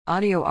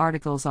Audio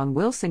articles on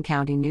Wilson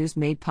County News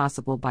made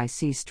possible by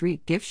C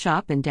Street Gift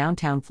Shop in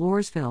downtown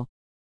Floresville.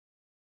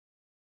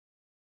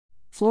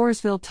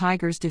 Floresville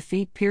Tigers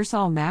defeat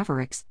Pearsall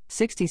Mavericks,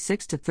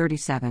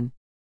 66-37.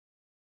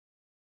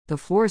 The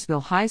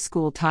Floresville High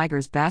School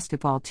Tigers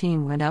basketball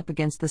team went up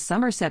against the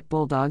Somerset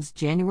Bulldogs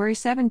January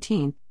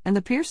 17 and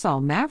the Pearsall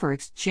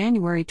Mavericks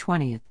January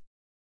 20.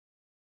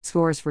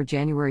 Scores for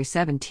January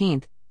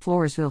 17,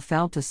 Floresville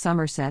fell to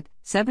Somerset,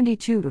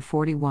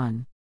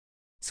 72-41.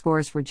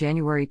 Scores for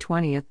January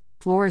 20,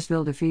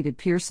 Floresville defeated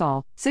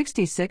Pearsall,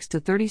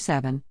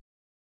 66-37.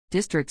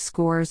 District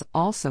scores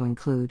also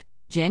include: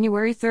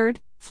 January 3,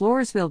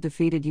 Floresville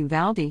defeated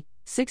Uvalde,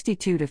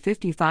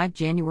 62-55.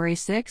 January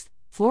 6,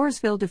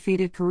 Floresville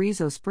defeated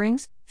Carrizo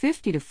Springs,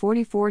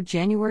 50-44.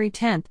 January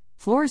 10,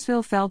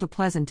 Floresville fell to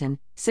Pleasanton,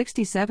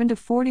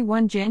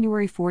 67-41.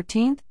 January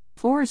 14,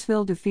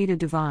 Floresville defeated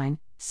Devine,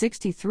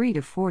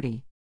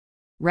 63-40.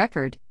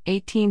 Record: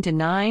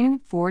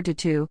 18-9,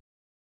 4-2.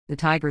 The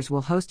Tigers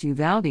will host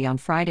Uvalde on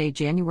Friday,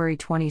 January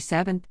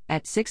 27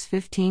 at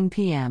 6:15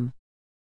 p.m.